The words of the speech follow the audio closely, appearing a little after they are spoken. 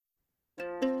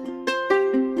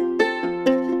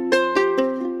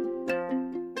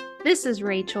This is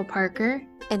Rachel Parker.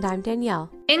 And I'm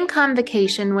Danielle. In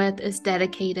Convocation With is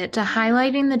dedicated to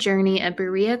highlighting the journey of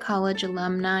Berea College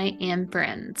alumni and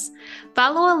friends.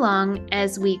 Follow along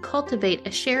as we cultivate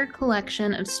a shared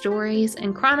collection of stories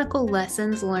and chronicle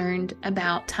lessons learned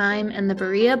about time in the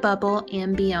Berea bubble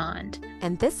and beyond.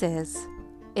 And this is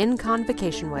In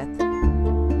Convocation With.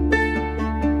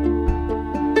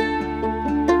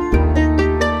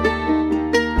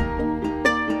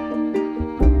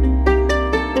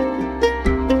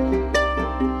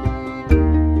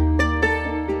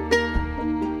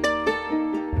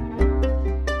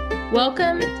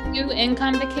 Welcome to In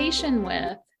Convocation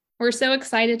With. We're so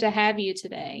excited to have you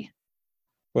today.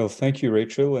 Well, thank you,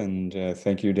 Rachel, and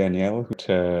thank you, Danielle.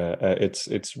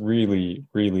 It's really,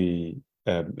 really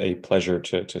a pleasure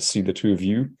to see the two of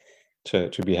you, to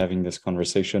be having this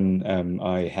conversation.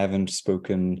 I haven't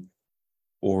spoken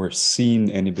or seen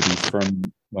anybody from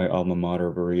my alma mater,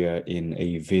 Berea, in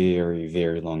a very,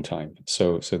 very long time.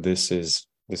 So this is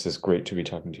great to be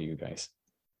talking to you guys.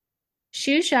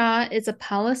 Shuja is a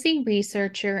policy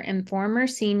researcher and former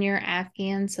senior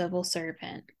Afghan civil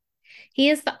servant. He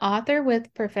is the author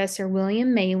with Professor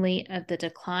William Maley of The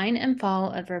Decline and Fall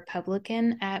of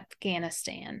Republican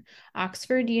Afghanistan,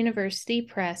 Oxford University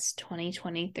Press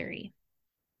 2023.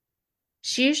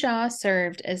 Shuja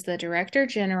served as the Director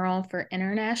General for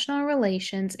International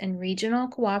Relations and Regional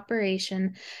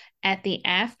Cooperation at the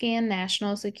Afghan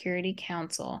National Security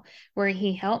Council, where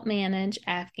he helped manage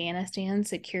Afghanistan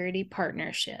security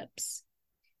partnerships.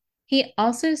 He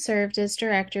also served as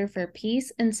Director for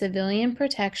Peace and Civilian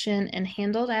Protection and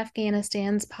handled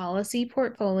Afghanistan's policy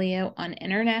portfolio on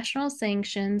international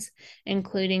sanctions,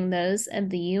 including those of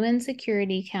the UN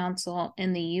Security Council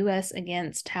and the U.S.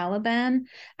 against Taliban,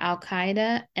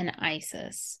 Al-Qaeda, and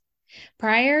ISIS.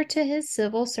 Prior to his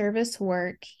civil service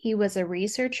work, he was a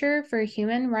researcher for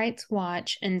Human Rights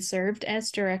Watch and served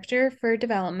as Director for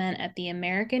Development at the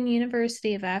American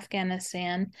University of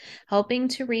Afghanistan, helping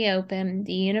to reopen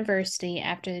the university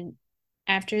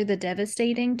after the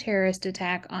devastating terrorist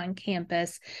attack on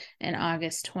campus in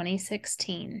August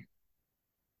 2016.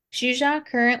 Shuja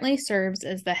currently serves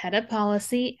as the head of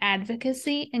policy,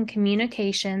 advocacy, and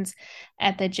communications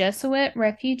at the Jesuit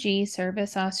Refugee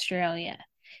Service Australia.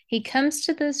 He comes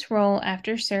to this role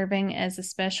after serving as a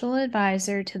special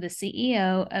advisor to the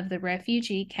CEO of the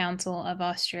Refugee Council of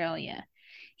Australia.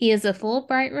 He is a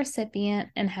Fulbright recipient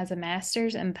and has a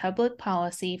master's in public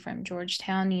policy from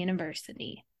Georgetown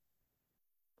University.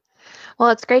 Well,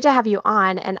 it's great to have you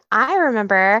on. And I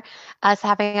remember us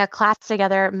having a class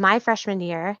together my freshman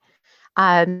year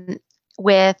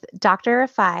with Dr.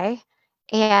 Rafai.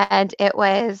 And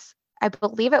I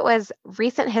believe it was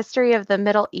recent history of the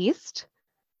Middle East.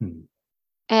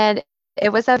 And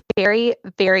it was a very,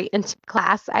 very intense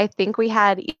class. I think we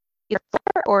had either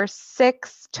 4 or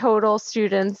 6 total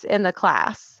students in the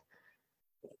class.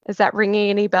 Is that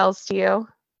ringing any bells to you?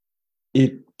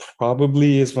 It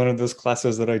probably is one of those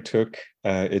classes that I took.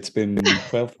 It's been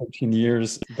 12, 14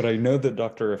 years, but I know that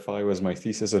Dr. Rafai was my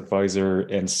thesis advisor.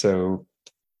 And so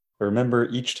I remember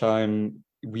each time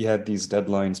we had these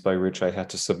deadlines by which I had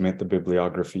to submit the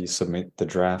bibliography, submit the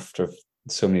draft of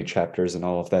so many chapters and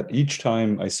all of that. Each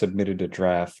time I submitted a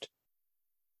draft,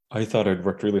 I thought I'd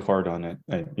worked really hard on it.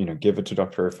 I'd give it to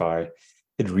Dr. Rafai,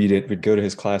 he'd read it, we'd go to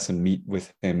his class and meet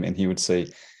with him, and he would say,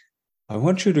 I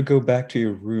want you to go back to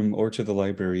your room or to the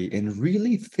library and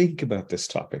really think about this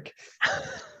topic.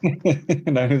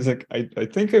 And I was like, I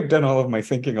think I've done all of my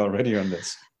thinking already on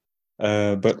this.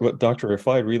 But what Dr.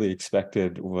 Rafai really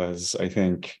expected was, I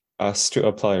think, us to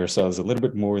apply ourselves a little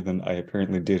bit more than I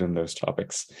apparently did on those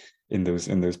topics in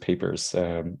those papers.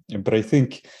 But I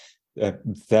think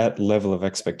that level of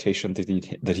expectation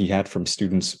that he had from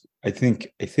students, I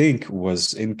think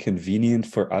was inconvenient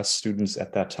for us students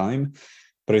at that time.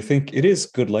 But I think it is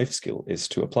good life skill is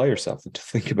to apply yourself and to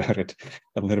think about it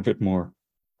a little bit more.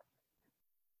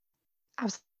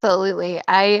 Absolutely.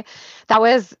 I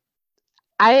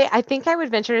think I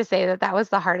would venture to say that was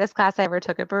the hardest class I ever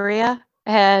took at Berea.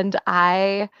 And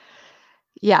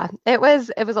it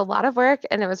was a lot of work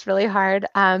and it was really hard.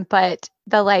 But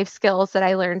the life skills that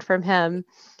I learned from him,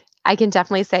 I can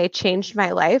definitely say changed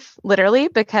my life, literally,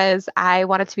 because I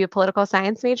wanted to be a political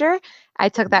science major. I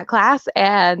took that class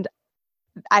and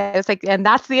I was like, and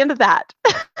that's the end of that.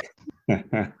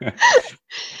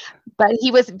 But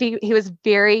he was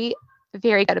very,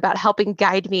 very good about helping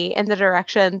guide me in the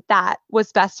direction that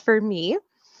was best for me.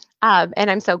 And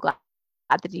I'm so glad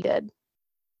that he did.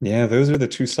 Yeah, those are the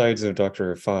two sides of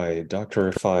Dr. Rafai.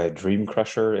 Dr. Rafai, dream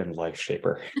crusher and life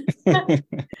shaper.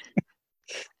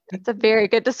 It's a very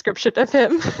good description of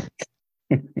him.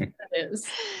 It is.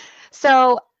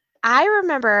 So I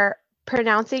remember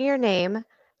pronouncing your name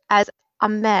as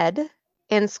Ahmed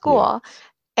in school, Yes.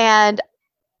 and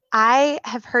I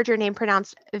have heard your name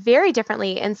pronounced very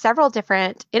differently in several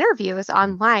different interviews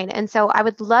online. And so I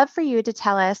would love for you to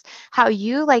tell us how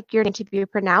you like your name to be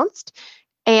pronounced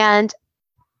and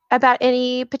about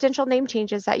any potential name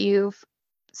changes that you've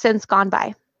since gone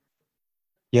by.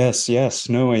 Yes, yes.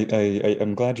 No,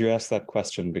 I'm glad you asked that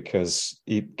question because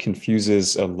it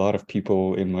confuses a lot of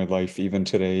people in my life even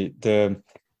today.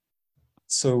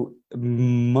 So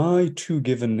my two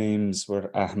given names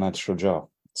were Ahmad Shuja.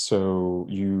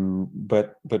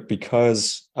 But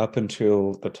because up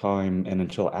until the time and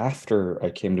until after I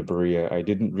came to Berea, I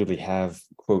didn't really have,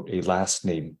 quote, a last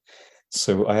name.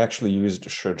 So I actually used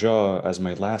Shuja as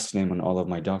my last name on all of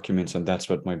my documents, and that's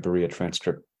what my Berea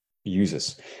transcript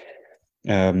uses.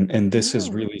 And this is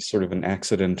Oh. really sort of an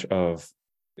accident of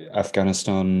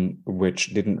Afghanistan,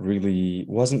 which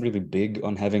wasn't really big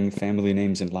on having family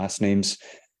names and last names.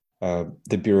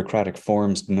 The bureaucratic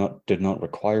forms did not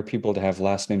require people to have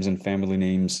last names and family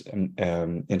names,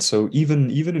 and so even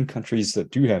in countries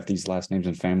that do have these last names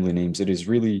and family names, it is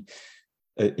really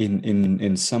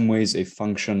in some ways a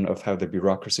function of how the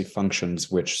bureaucracy functions,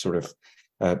 which sort of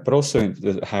but also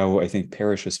how I think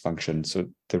parishes function. So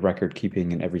the record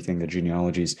keeping and everything, the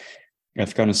genealogies.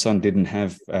 Afghanistan didn't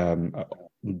have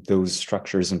those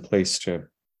structures in place to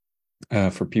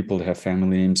for people to have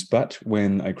family names. But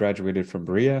when I graduated from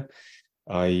Berea,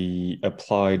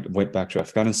 went back to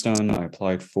Afghanistan. I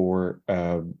applied for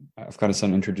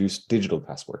Afghanistan introduced digital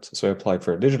passports. So I applied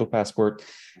for a digital passport,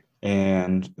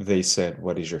 and they said,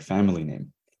 "What is your family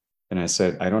name?" And I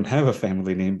said, "I don't have a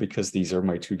family name because these are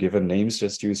my two given names.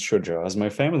 Just use Shuja as my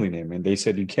family name." And they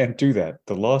said, "You can't do that.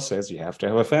 The law says you have to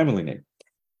have a family name."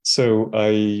 So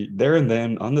there and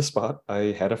then on the spot,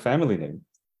 I had a family name.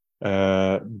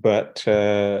 Uh, but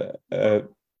uh, uh,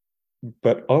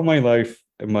 but all my life,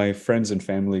 my friends and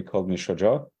family called me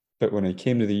Shuja. But when I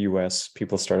came to the US,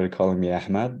 people started calling me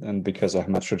Ahmad. And because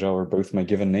Ahmad Shuja were both my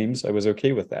given names, I was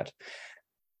okay with that.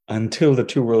 Until the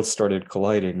two worlds started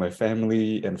colliding. My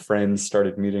family and friends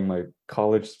started meeting my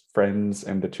college friends,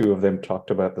 and the two of them talked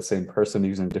about the same person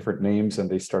using different names, and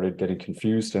they started getting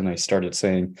confused. And I started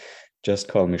saying, just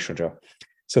call me Shuja.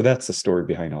 So that's the story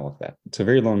behind all of that. It's a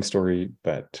very long story,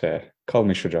 but call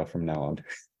me Shuja from now on.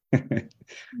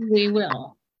 We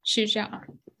will. Shuja.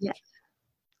 Yeah.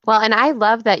 Well, and I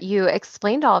love that you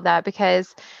explained all of that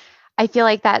because I feel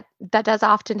like that does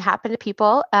often happen to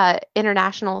people,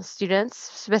 international students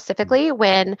specifically,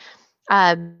 when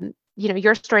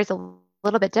your story is a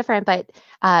little bit different, but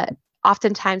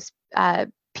oftentimes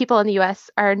people in the U.S.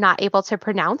 are not able to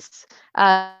pronounce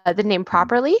the name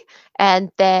properly,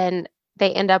 and then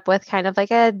they end up with kind of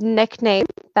like a nickname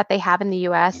that they have in the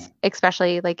U.S.,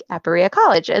 especially like at Berea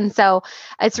College. And so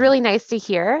it's really nice to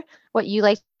hear what you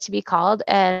like to be called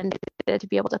and to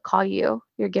be able to call you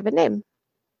your given name.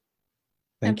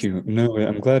 Thank you. No,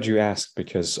 I'm glad you asked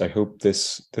because I hope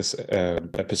this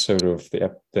episode of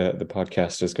the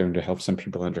podcast is going to help some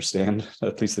people understand,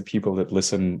 at least the people that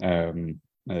listen.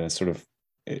 Sort of,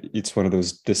 it's one of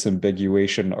those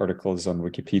disambiguation articles on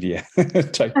Wikipedia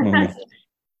type moment.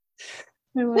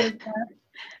 I love that.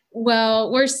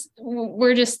 Well,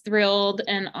 we're just thrilled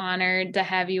and honored to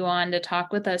have you on to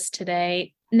talk with us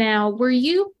today. Now, were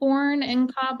you born in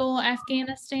Kabul,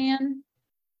 Afghanistan?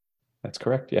 That's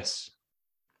correct. Yes.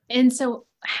 And so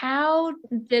how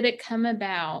did it come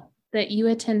about that you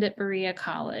attended Berea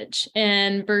College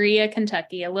in Berea,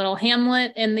 Kentucky, a little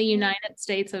hamlet in the United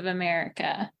States of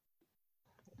America?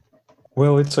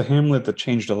 Well, it's a hamlet that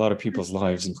changed a lot of people's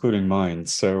lives, including mine.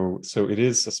 So it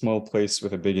is a small place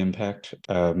with a big impact.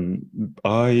 When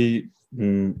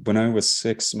I was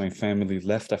 6, my family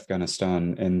left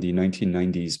Afghanistan in the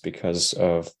 1990s because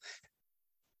of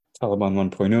Taliban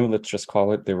 1.0, let's just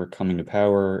call it. They were coming to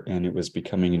power, and it was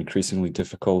becoming increasingly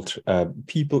difficult.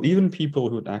 Even people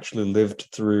who had actually lived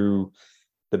through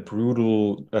the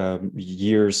brutal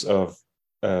years of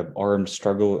armed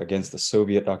struggle against the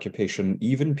Soviet occupation,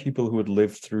 even people who had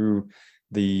lived through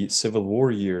the Civil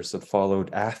War years that followed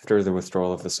after the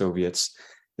withdrawal of the Soviets,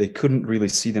 they couldn't really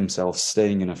see themselves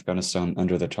staying in Afghanistan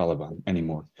under the Taliban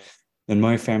anymore. And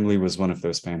my family was one of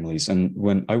those families. And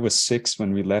when I was 6,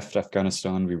 when we left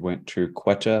Afghanistan, we went to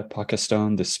Quetta,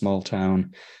 Pakistan, this small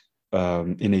town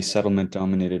in a settlement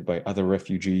dominated by other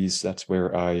refugees. That's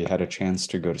where I had a chance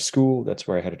to go to school. That's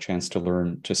where I had a chance to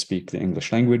learn to speak the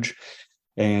English language.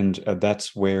 And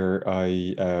that's where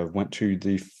I went to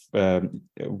the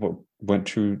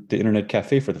internet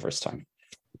cafe for the first time.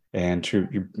 and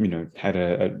had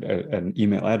an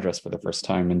email address for the first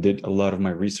time, and did a lot of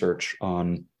my research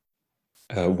on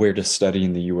where to study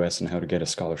in the US and how to get a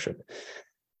scholarship.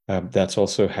 That's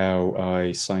also how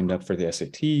I signed up for the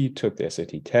SAT, took the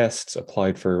SAT tests,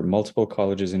 applied for multiple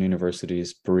colleges and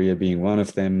universities, Berea being one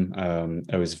of them.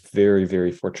 I was very,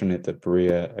 very fortunate that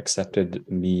Berea accepted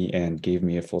me and gave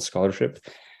me a full scholarship,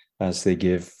 as they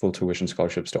give full tuition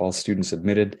scholarships to all students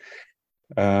admitted.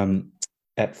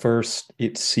 At first,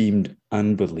 it seemed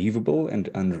unbelievable and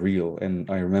unreal. And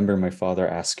I remember my father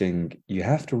asking, you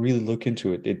have to really look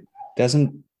into it. It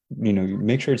doesn't,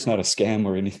 make sure it's not a scam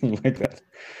or anything like that.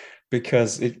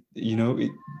 Because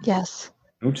Yes.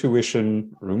 no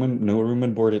tuition, no room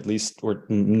and board, at least, or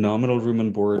nominal room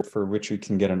and board for which you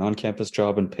can get an on-campus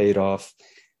job and pay it off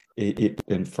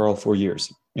and for all 4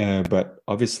 years. But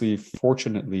obviously,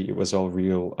 fortunately, it was all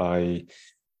real. I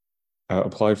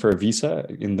applied for a visa.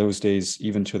 In those days,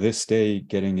 even to this day,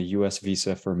 getting a US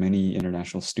visa for many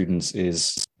international students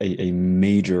is a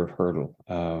major hurdle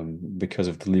because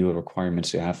of the legal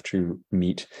requirements you have to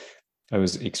meet. I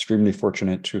was extremely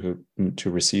fortunate to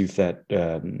receive that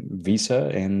visa,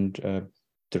 and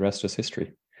the rest is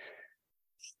history.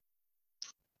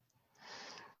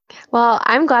 Well,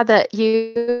 I'm glad that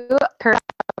you heard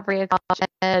about Berea College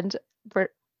and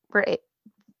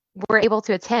were able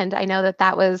to attend. I know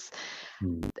that was,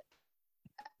 I'm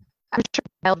sure,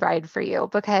 a wild ride for you,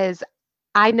 because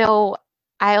I know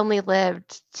I only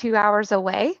lived 2 hours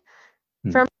away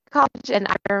from college, and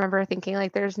I remember thinking,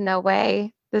 like, there's no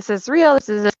way this is real. This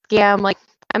is a scam. Like,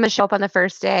 I'm gonna show up on the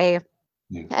first day,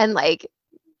 and like,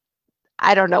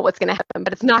 I don't know what's gonna happen,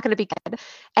 but it's not gonna be good.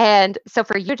 And so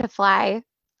for you to fly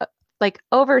like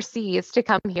overseas to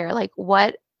come here, like,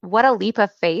 what a leap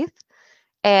of faith.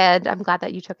 And I'm glad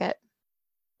that you took it.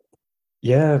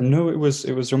 Yeah, no, it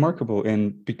was remarkable.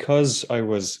 And because I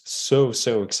was so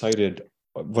excited,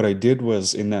 what I did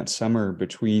was, in that summer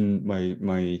between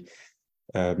my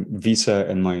visa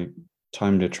and my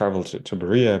time to travel to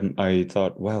Berea, I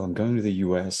thought, well, I'm going to the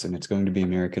US and it's going to be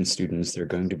American students. They're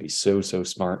going to be so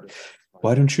smart.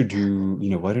 Why don't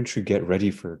you get ready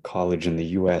for college in the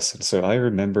US? And so I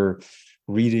remember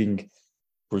reading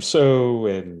Rousseau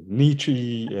and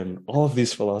Nietzsche and all of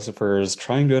these philosophers,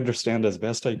 trying to understand as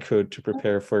best I could to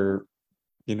prepare for,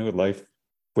 life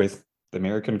with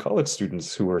American college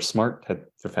students who are smart,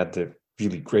 have had the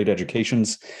really great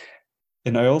educations.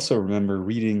 And I also remember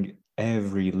reading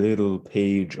every little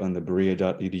page on the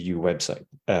berea.edu website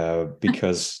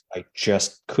because I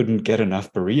just couldn't get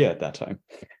enough Berea at that time.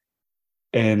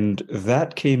 And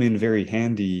that came in very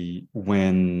handy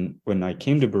when I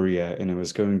came to Berea, and I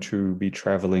was going to be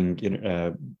traveling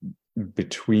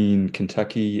between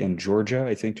Kentucky and Georgia,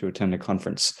 I think, to attend a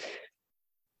conference.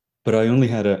 But I only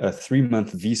had a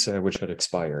 3-month visa, which had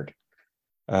expired.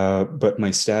 But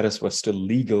my status was still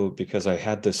legal because I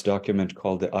had this document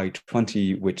called the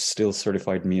I-20, which still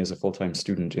certified me as a full-time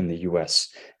student in the US.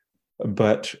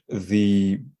 But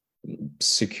the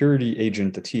security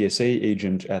agent, the TSA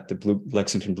agent at the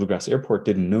Lexington Bluegrass Airport,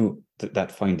 didn't know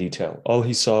that fine detail. All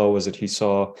he saw was that he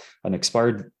saw an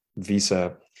expired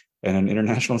visa and an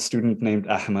international student named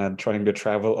Ahmad trying to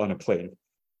travel on a plane.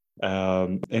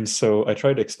 And so I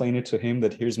tried to explain it to him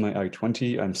that here's my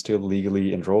I-20, I'm still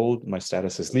legally enrolled, my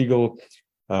status is legal.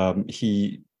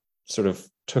 He sort of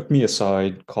took me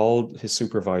aside, called his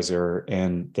supervisor,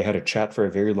 and they had a chat for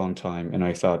a very long time. And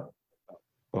I thought,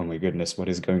 oh my goodness, what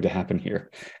is going to happen here?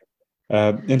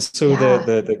 And so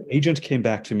the agent came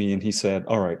back to me and he said,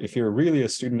 all right, if you're really a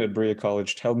student at Berea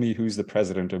College, tell me who's the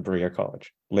president of Berea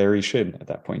College. Larry Shin at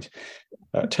that point.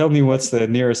 Tell me what's the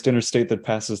nearest interstate that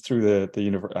passes through the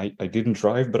university. I didn't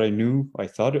drive, but I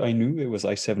thought I knew it was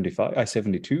I-75,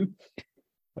 I-72.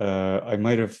 I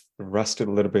might have rusted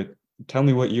a little bit. Tell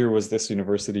me what year was this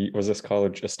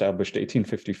college established?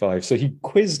 1855. So he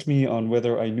quizzed me on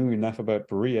whether I knew enough about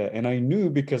Berea, and I knew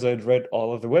because I'd read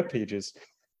all of the web pages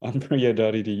on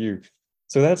berea.edu.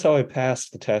 So that's how I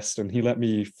passed the test, and he let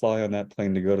me fly on that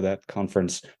plane to go to that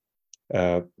conference.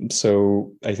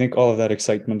 So I think all of that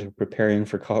excitement of preparing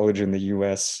for college in the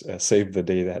US saved the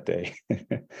day that day.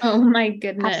 Oh my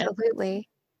goodness. Absolutely.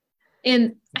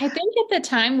 And I think at the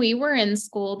time we were in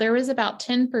school, there was about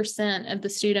 10% of the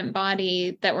student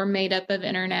body that were made up of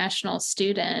international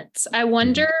students. I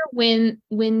wonder when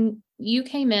you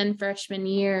came in freshman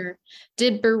year,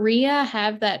 did Berea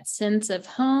have that sense of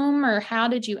home, or how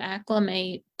did you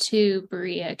acclimate to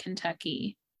Berea,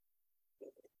 Kentucky?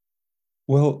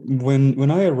 Well, when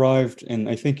I arrived, and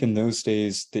I think in those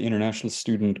days, the international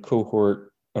student cohort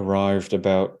arrived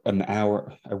about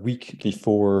a week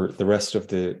before the rest of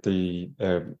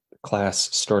the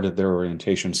class started their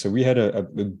orientation. So we had a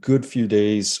good few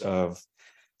days of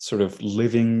sort of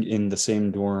living in the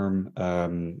same dorm,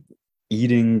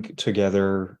 eating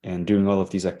together and doing all of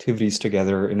these activities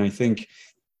together. And I think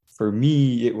for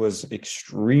me, it was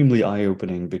extremely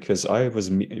eye-opening because I was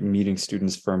meeting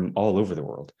students from all over the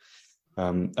world.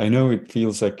 I know it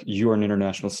feels like you are an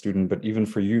international student, but even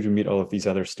for you to meet all of these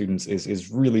other students is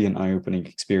really an eye-opening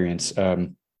experience.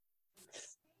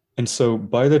 And so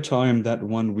by the time that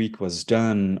 1 week was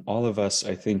done, all of us,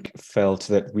 I think, felt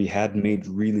that we had made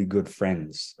really good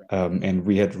friends, and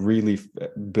we had really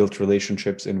built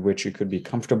relationships in which you could be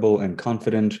comfortable and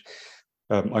confident.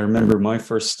 I remember my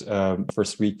first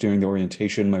week doing the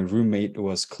orientation, my roommate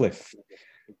was Clifford,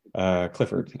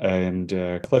 and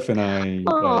Cliff and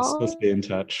I still stay in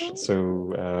touch.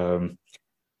 So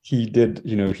he did,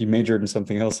 he majored in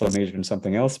something else, I majored in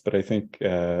something else, but I think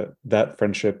that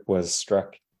friendship was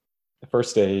struck the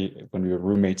first day when we were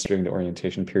roommates during the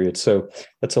orientation period. So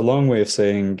that's a long way of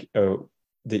saying the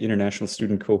international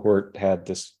student cohort had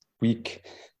this week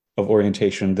of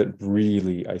orientation that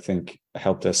really, I think,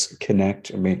 helped us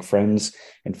connect and make friends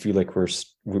and feel like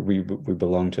we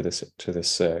belong to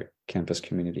this campus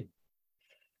community.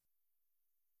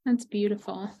 That's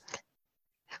beautiful.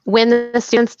 When the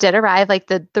students did arrive, like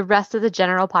the rest of the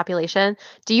general population,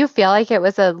 do you feel like it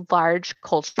was a large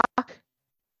culture shock?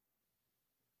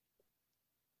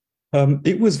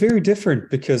 It was very different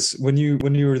because when you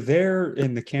were there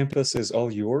and the campus is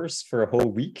all yours for a whole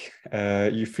week,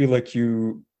 you feel like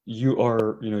you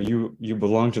are, you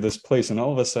belong to this place, and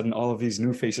all of a sudden all of these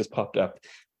new faces popped up.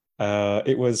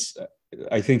 It was,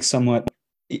 I think, somewhat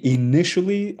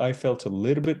initially I felt a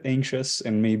little bit anxious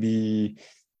and maybe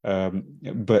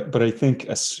but I think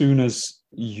as soon as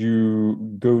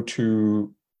you go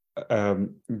to go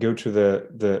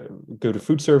to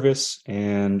food service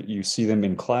and you see them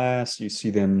in class, you see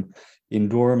them in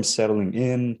dorms settling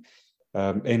in,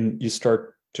 and you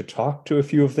start to talk to a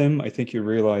few of them, I think you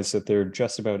realize that they're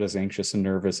just about as anxious and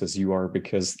nervous as you are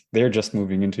because they're just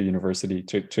moving into university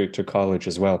to college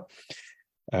as well.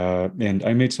 And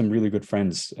I made some really good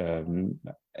friends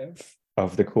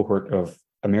of the cohort of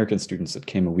American students that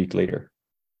came a week later.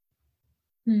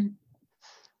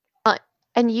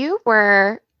 And you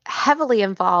were heavily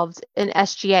involved in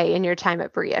SGA in your time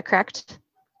at Berea, correct?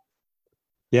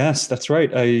 Yes, that's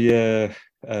right.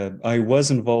 I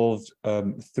was involved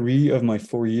 3 of my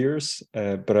 4 years,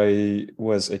 but I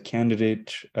was a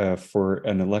candidate for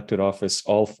an elected office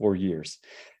all 4 years.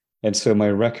 And so my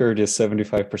record is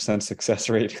 75% success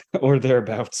rate or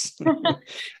thereabouts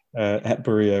at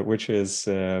Berea, which is,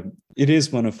 it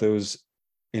is one of those,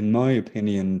 in my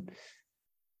opinion,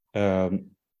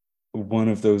 one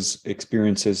of those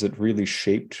experiences that really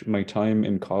shaped my time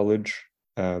in college,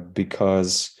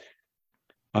 because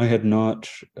I had not,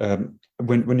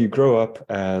 when you grow up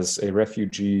as a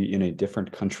refugee in a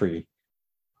different country,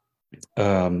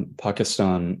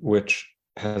 Pakistan, which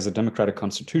has a democratic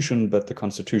constitution, but the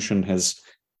constitution has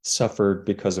suffered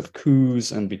because of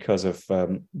coups and because of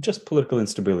just political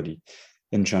instability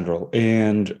in general.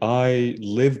 And I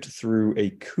lived through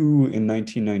a coup in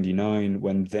 1999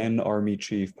 when then Army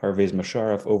Chief Parvez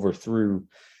Musharraf overthrew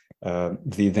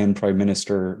the then Prime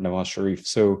Minister Nawaz Sharif.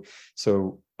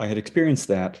 So I had experienced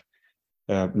that,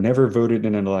 never voted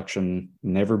in an election,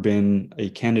 never been a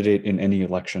candidate in any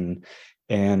election.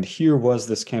 And here was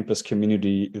this campus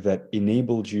community that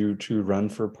enabled you to run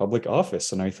for public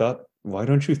office. And I thought, why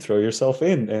don't you throw yourself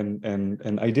in?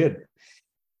 And I did.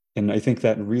 And I think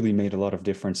that really made a lot of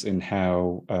difference in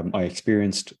how I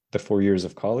experienced the 4 years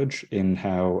of college, in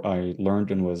how I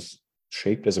learned and was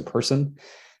shaped as a person.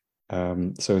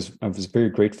 So I was very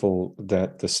grateful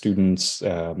that the students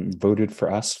voted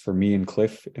for us, for me and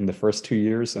Cliff in the first 2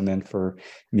 years, and then for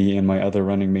me and my other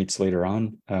running mates later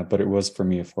on. But it was for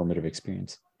me a formative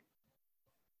experience.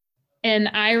 And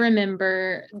I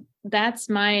remember that's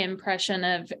my impression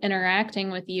of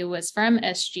interacting with you was from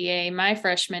SGA my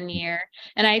freshman year.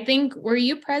 And I think, were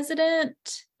you president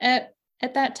at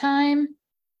that time?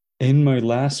 In my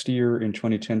last year in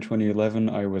 2010, 2011,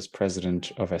 I was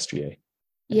president of SGA.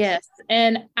 Yes.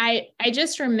 And I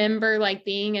just remember like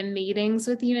being in meetings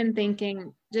with you and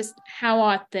thinking just how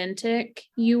authentic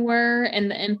you were and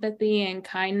the empathy and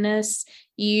kindness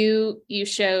you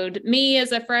showed me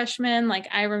as a freshman. Like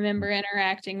I remember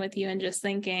interacting with you and just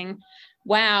thinking,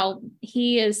 wow,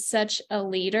 he is such a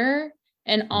leader.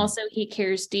 And also he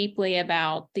cares deeply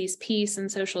about these peace and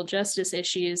social justice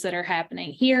issues that are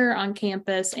happening here on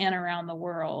campus and around the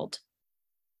world.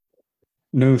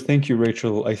 No, thank you,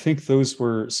 Rachel. I think those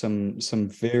were some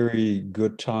very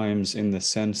good times in the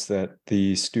sense that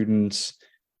the students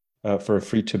for a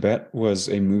Free Tibet was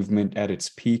a movement at its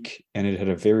peak, and it had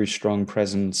a very strong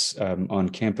presence on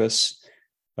campus.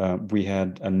 We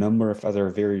had a number of other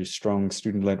very strong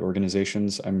student-led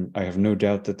organizations. I have no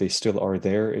doubt that they still are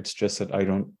there. It's just that I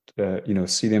don't,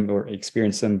 see them or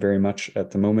experience them very much at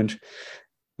the moment.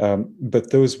 But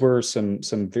those were some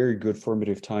very good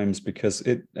formative times, because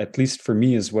it, at least for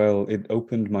me as well, it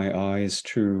opened my eyes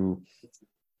to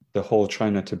the whole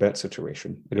China-Tibet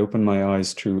situation. It opened my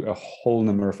eyes to a whole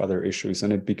number of other issues,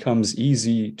 and it becomes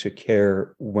easy to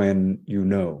care when you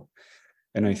know.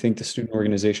 And I think the student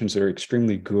organizations are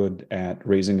extremely good at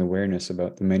raising awareness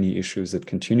about the many issues that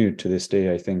continue to this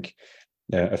day, I think,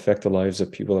 affect the lives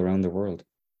of people around the world.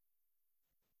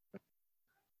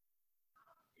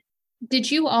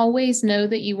 Did you always know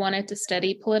that you wanted to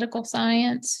study political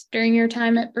science during your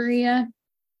time at Berea?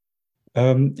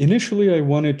 Initially, I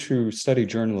wanted to study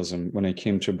journalism when I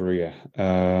came to Berea,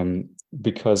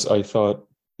 because I thought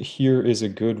here is a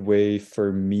good way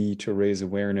for me to raise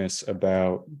awareness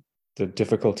about the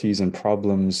difficulties and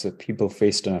problems that people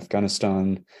faced in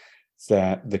Afghanistan,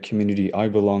 that the community I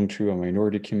belong to, a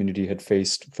minority community, had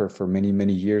faced for many,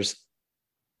 many years.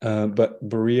 But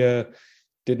Berea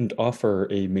didn't offer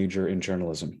a major in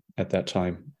journalism at that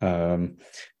time.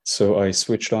 So I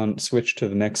switched to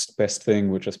the next best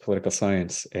thing, which is political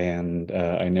science, and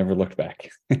I never looked back.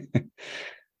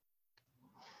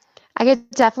 I could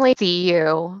definitely see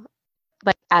you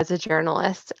like as a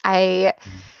journalist.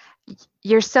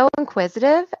 You're so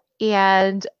inquisitive,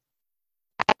 and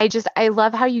I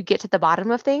love how you get to the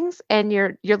bottom of things and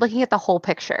you're looking at the whole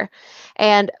picture.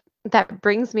 And that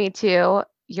brings me to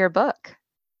your book.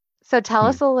 So tell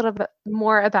us a little bit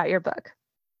more about your book.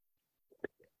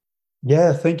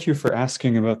 Yeah, thank you for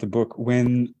asking about the book.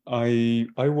 When I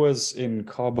was in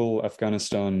Kabul,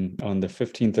 Afghanistan on the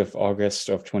 15th of August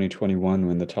of 2021,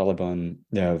 when the Taliban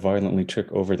violently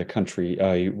took over the country,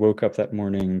 I woke up that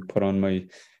morning, put on my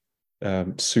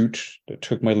suit,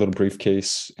 took my little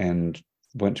briefcase, and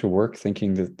went to work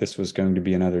thinking that this was going to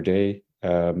be another day.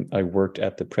 I worked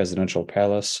at the presidential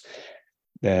palace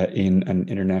in an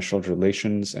international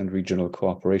relations and regional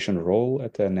cooperation role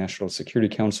at the National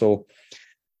Security Council.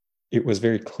 It was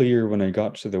very clear when I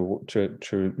got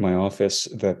to my office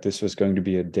that this was going to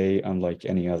be a day unlike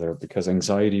any other, because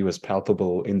anxiety was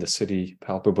palpable in the city,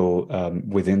 palpable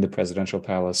within the presidential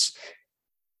palace.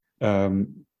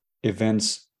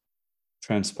 Events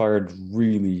transpired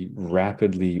really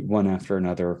rapidly, one after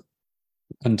another,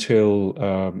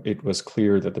 until it was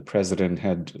clear that the president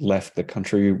had left the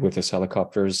country with his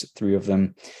helicopters, 3 of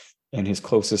them, and his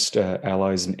closest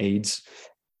allies and aides.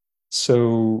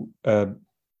 So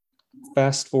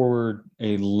fast forward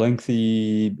a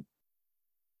lengthy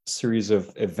series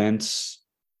of events,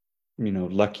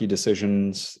 lucky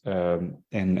decisions,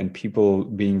 and people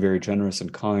being very generous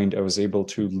and kind, I was able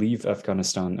to leave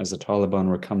Afghanistan as the Taliban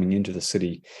were coming into the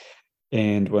city.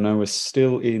 And when I was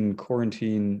still in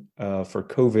quarantine for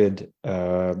COVID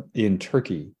in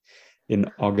Turkey in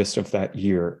August of that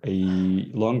year, a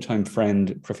longtime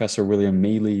friend, Professor William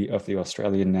Maley of the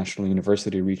Australian National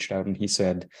University, reached out, and he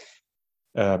said,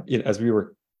 as we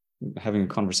were having a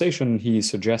conversation, he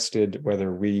suggested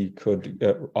whether we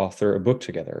could author a book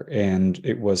together. And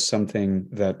it was something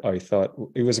that I thought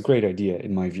it was a great idea,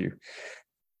 in my view,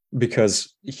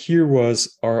 because here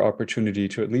was our opportunity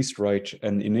to at least write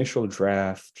an initial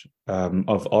draft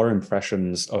of our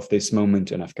impressions of this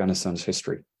moment in Afghanistan's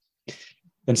history.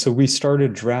 And so we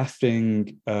started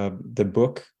drafting the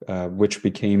book, which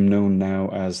became known now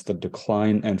as The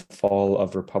Decline and Fall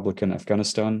of Republican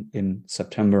Afghanistan, in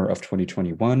September of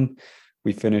 2021.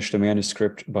 We finished the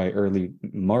manuscript by early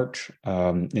March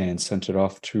and sent it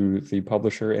off to the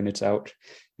publisher, and it's out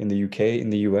in the UK,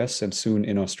 in the US, and soon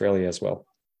in Australia as well.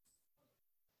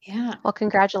 Yeah. Well,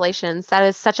 congratulations. That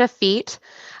is such a feat.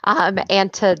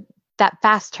 And to that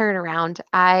fast turnaround,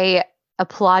 I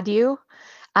applaud you.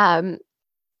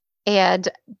 And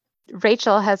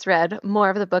Rachel has read more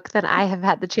of the book than I have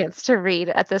had the chance to read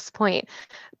at this point.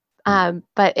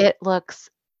 But it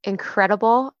looks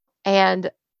incredible.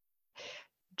 And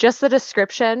just the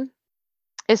description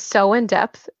is so in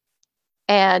depth,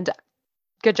 and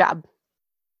good job.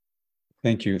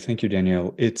 Thank you,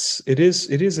 Danielle. It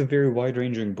is a very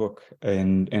wide-ranging book,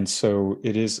 and so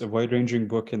it is a wide-ranging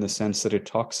book in the sense that it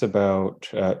talks about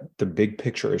the big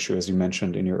picture issue, as you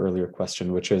mentioned in your earlier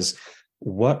question, which is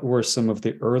what were some of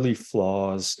the early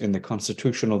flaws in the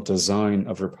constitutional design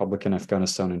of Republican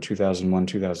Afghanistan in 2001,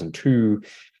 2002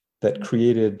 that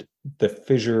created the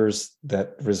fissures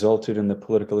that resulted in the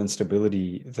political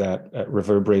instability that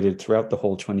reverberated throughout the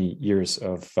whole 20 years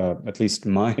of at least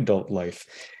my adult life.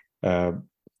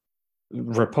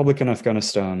 Republican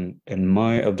Afghanistan and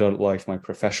my adult life, my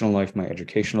professional life, my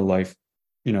educational life,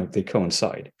 they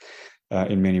coincide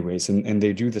in many ways, and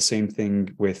they do the same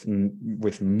thing with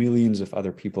millions of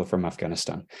other people from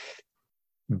Afghanistan.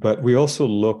 But we also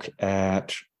look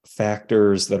at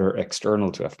factors that are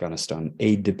external to Afghanistan,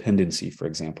 aid dependency, for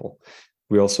example.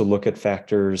 We also look at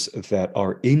factors that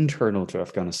are internal to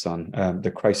Afghanistan,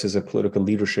 the crisis of political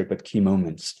leadership at key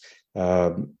moments.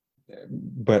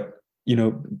 But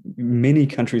many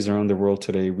countries around the world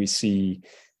today we see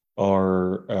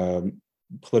are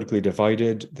politically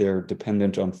divided. They're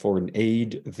dependent on foreign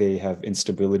aid. They have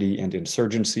instability and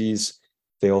insurgencies.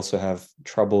 They also have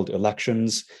troubled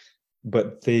elections.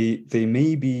 But they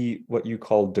may be what you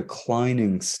call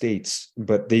declining states,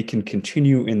 but they can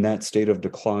continue in that state of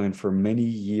decline for many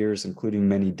years, including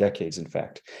many decades, in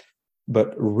fact.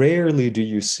 But rarely do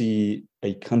you see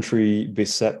a country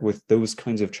beset with those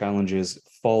kinds of challenges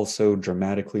fall so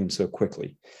dramatically and so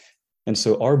quickly. And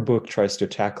so our book tries to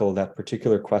tackle that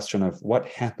particular question of what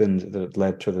happened that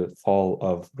led to the fall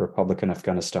of Republican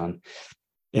Afghanistan.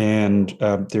 And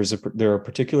there are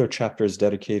particular chapters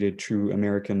dedicated to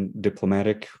American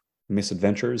diplomatic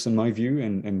misadventures, in my view,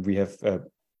 and we have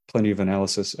plenty of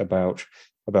analysis about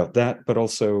that, but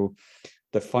also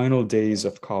the final days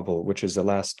of Kabul, which is the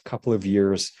last couple of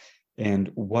years, and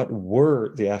what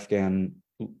were the Afghan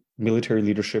military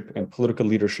leadership and political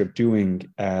leadership doing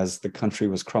as the country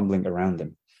was crumbling around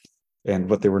them, and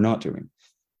what they were not doing.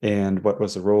 And what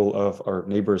was the role of our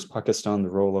neighbors, Pakistan,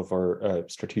 the role of our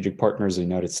strategic partners, the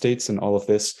United States, and all of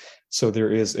this. So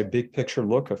there is a big picture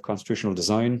look of constitutional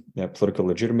design, political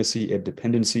legitimacy, and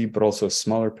dependency, but also a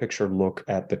smaller picture look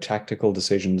at the tactical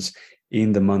decisions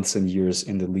in the months and years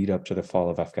in the lead up to the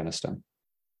fall of Afghanistan.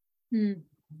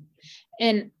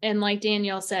 And like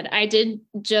Danielle said, I did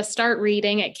just start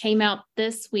reading. It came out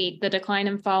this week. The Decline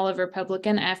and Fall of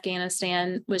Republican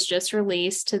Afghanistan was just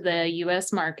released to the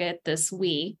U.S. market this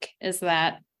week. Is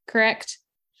that correct?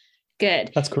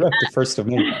 Good. That's correct. The 1st of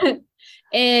May.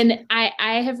 And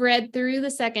I have read through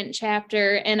the second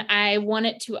chapter, and I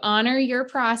wanted to honor your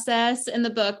process in the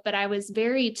book, but I was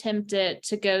very tempted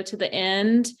to go to the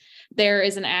end. There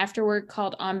is an afterword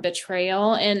called On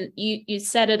Betrayal, and you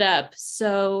set it up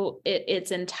so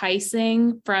it's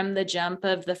enticing from the jump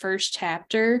of the first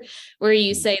chapter, where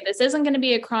you say this isn't going to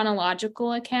be a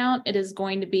chronological account. It is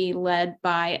going to be led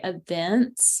by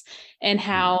events and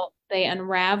how they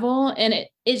unravel. And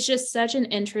it's just such an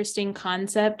interesting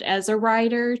concept as a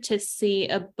writer to see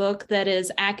a book that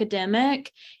is academic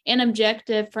and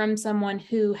objective from someone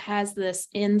who has this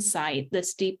insight,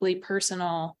 this deeply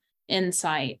personal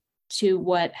insight to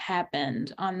what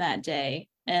happened on that day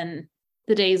and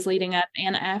the days leading up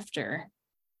and after.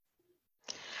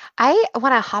 I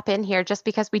want to hop in here just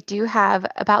because we do have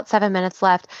about 7 minutes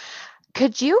left.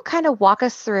 Could you kind of walk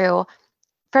us through,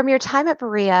 from your time at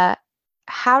Berea,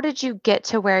 how did you get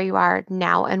to where you are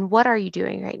now, and what are you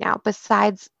doing right now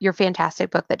besides your fantastic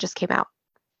book that just came out?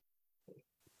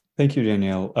 Thank you,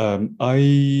 Danielle.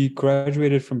 I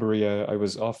graduated from Berea. I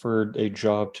was offered a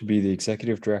job to be the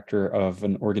executive director of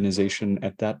an organization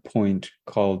at that point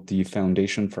called the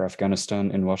Foundation for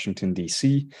Afghanistan in Washington,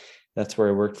 D.C. That's where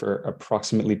I worked for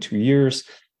approximately 2 years,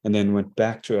 and then went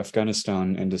back to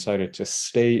Afghanistan and decided to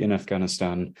stay in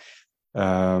Afghanistan,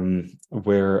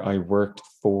 where I worked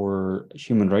for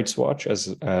Human Rights Watch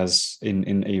as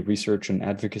in a research and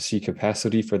advocacy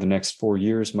capacity for the next 4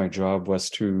 years. My job was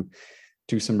to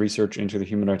do some research into the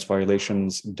human rights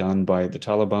violations done by the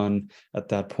Taliban, at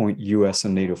that point, US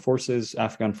and NATO forces,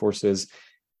 Afghan forces.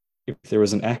 If there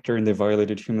was an actor and they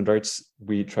violated human rights,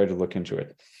 we tried to look into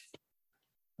it.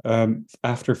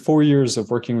 After 4 years of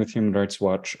working with Human Rights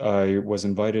Watch, I was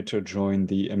invited to join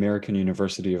the American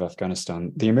University of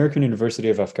Afghanistan. The American University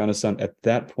of Afghanistan at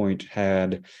that point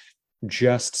had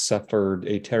just suffered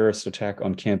a terrorist attack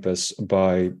on campus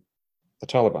by the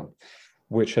Taliban,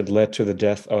 which had led to the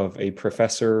death of a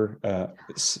professor,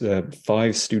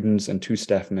 5 students, and 2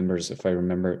 staff members, if I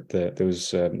remember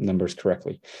those numbers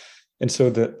correctly. And so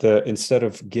instead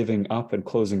of giving up and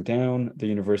closing down, the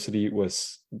university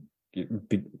was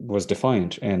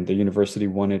defiant, and the university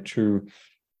wanted to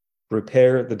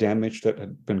repair the damage that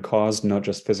had been caused, not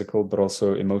just physical, but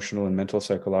also emotional and mental,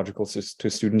 psychological, to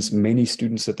students. Many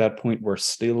students at that point were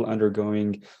still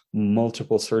undergoing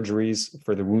multiple surgeries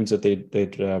for the wounds that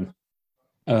they'd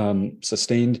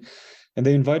sustained. And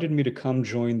they invited me to come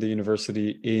join the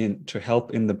university to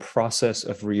help in the process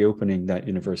of reopening that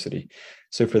university.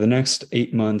 So for the next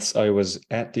 8 months, I was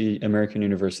at the American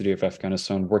University of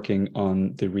Afghanistan working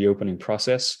on the reopening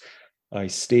process. I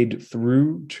stayed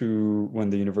through to when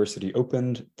the university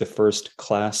opened. The first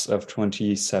class of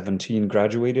 2017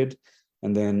 graduated.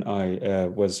 And then I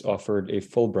was offered a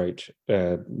Fulbright,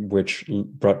 which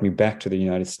brought me back to the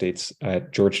United States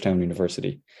at Georgetown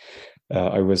University.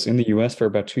 I was in the US for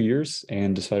about 2 years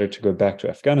and decided to go back to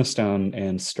Afghanistan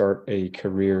and start a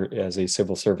career as a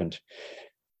civil servant.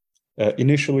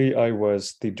 Initially, I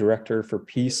was the director for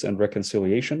peace and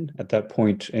reconciliation. At that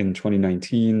point in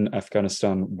 2019,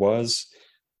 Afghanistan was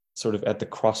sort of at the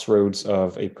crossroads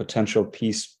of a potential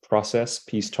peace process,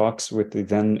 peace talks with the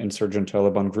then insurgent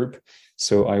Taliban group.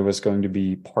 So I was going to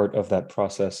be part of that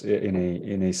process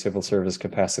in a civil service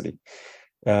capacity.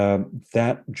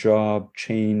 That job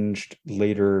changed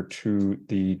later to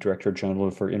the Director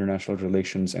General for International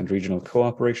Relations and Regional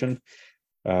Cooperation,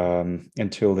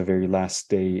 until the very last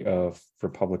day of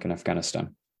Republic in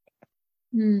Afghanistan.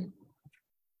 Wow.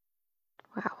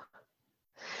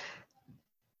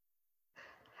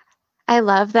 I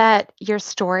love that your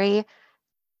story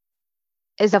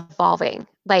is evolving.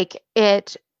 Like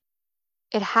it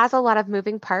has a lot of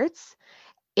moving parts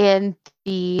in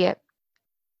the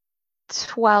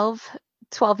 12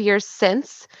 years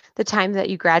since the time that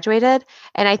you graduated.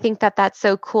 And I think that that's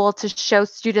so cool to show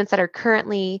students that are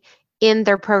currently in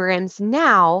their programs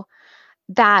now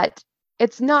that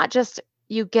it's not just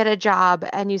you get a job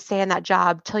and you stay in that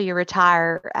job till you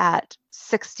retire at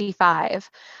 65.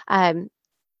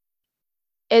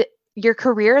 Your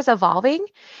career is evolving,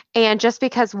 and just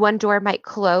because one door might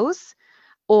close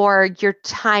or your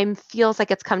time feels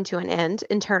like it's come to an end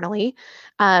internally,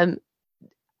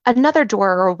 another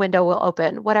door or window will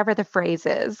open, whatever the phrase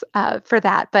is for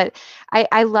that. But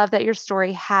I love that your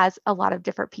story has a lot of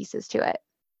different pieces to it.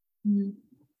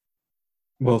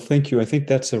 Well, thank you. I think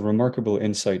that's a remarkable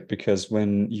insight, because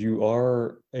when you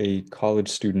are a college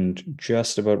student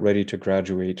just about ready to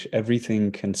graduate,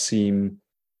 everything can seem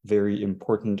very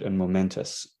important and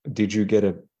momentous. Did you get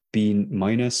a B-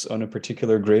 on a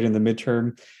particular grade in the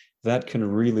midterm? That can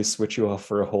really switch you off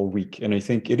for a whole week. And I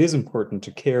think it is important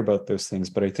to care about those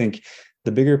things, but I think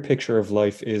the bigger picture of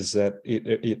life is that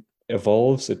it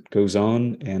evolves, it goes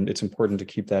on, and it's important to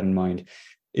keep that in mind.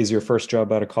 Is your first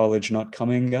job out of college not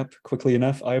coming up quickly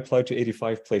enough? I applied to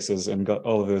 85 places and got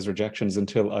all of those rejections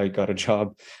until I got a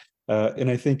job. And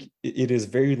I think it is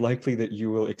very likely that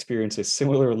you will experience a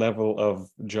similar level of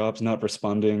jobs not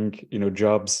responding,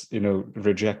 jobs,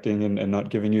 rejecting and not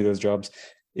giving you those jobs.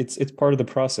 It's part of the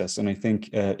process. And I think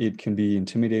it can be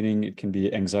intimidating, it can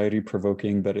be anxiety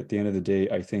provoking, but at the end of the day,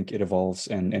 I think it evolves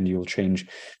and you'll change.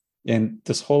 And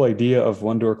this whole idea of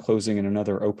one door closing and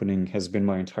another opening has been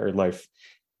my entire life.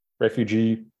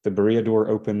 Refugee, the Berea door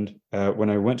opened. When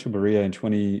I went to Berea in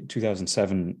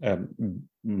 2007,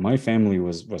 my family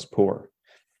was poor.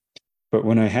 But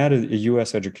when I had a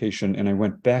US education and I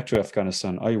went back to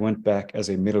Afghanistan, I went back as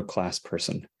a middle-class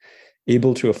person,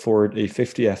 able to afford a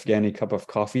 50 Afghani cup of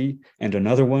coffee and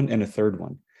another one and a third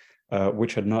one,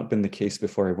 which had not been the case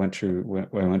before when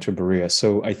I went to Berea.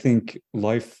 So I think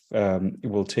life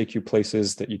will take you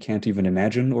places that you can't even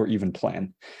imagine or even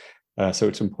plan. So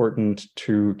it's important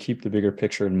to keep the bigger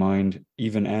picture in mind,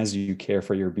 even as you care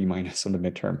for your B- on the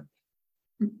midterm.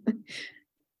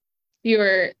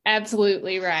 You're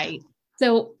absolutely right.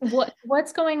 So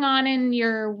what's going on in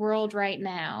your world right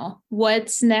now?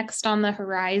 What's next on the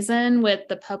horizon with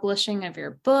the publishing of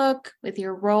your book, with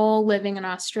your role living in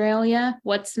Australia?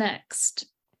 What's next?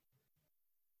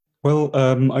 Well,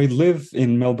 I live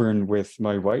in Melbourne with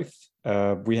my wife.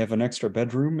 We have an extra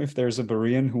bedroom if there's a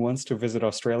Berean who wants to visit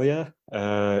Australia.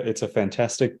 It's a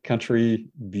fantastic country,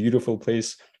 beautiful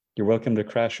place. You're welcome to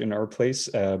crash in our place,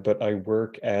 but I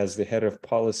work as the head of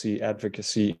policy,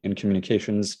 advocacy, and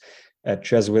communications at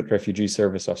Jesuit Refugee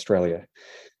Service Australia.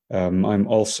 I'm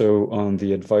also on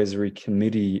the advisory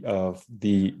committee of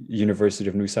the University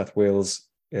of New South Wales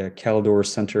Caldor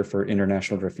Center for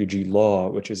International Refugee Law,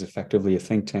 which is effectively a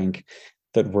think tank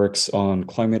that works on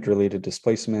climate-related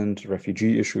displacement,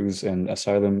 refugee issues, and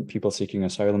people seeking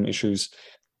asylum issues.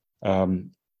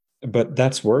 But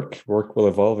that's work. Work will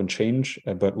evolve and change,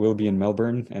 but we'll be in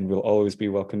Melbourne, and we'll always be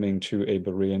welcoming to a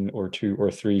Berean or two or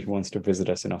three who wants to visit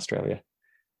us in Australia.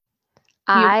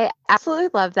 I absolutely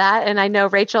love that. And I know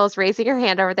Rachel is raising her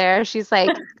hand over there. She's like,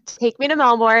 take me to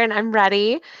Melbourne. I'm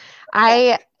ready.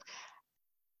 Ahmad,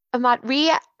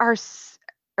 I'm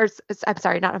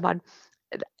sorry, not Ahmad.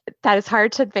 That is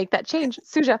hard to make that change.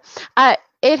 Shuja,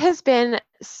 it has been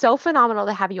so phenomenal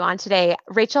to have you on today.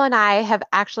 Rachel and I have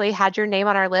actually had your name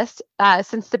on our list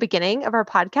since the beginning of our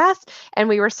podcast, and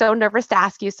we were so nervous to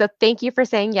ask you. So thank you for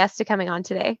saying yes to coming on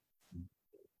today.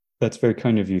 That's very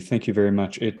kind of you. Thank you very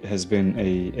much. It has been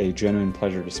a genuine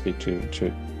pleasure to speak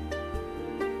to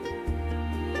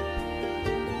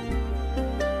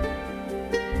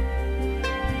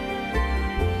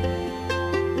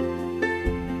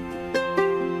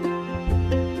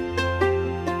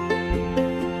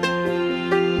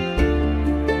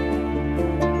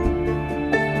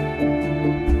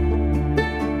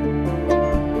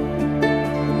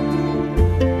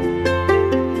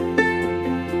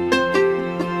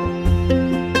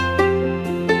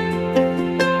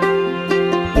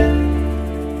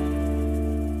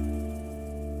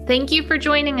Thank you for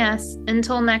joining us.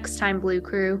 Until next time, Blue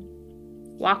Crew.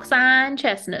 Walks on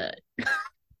Chestnut.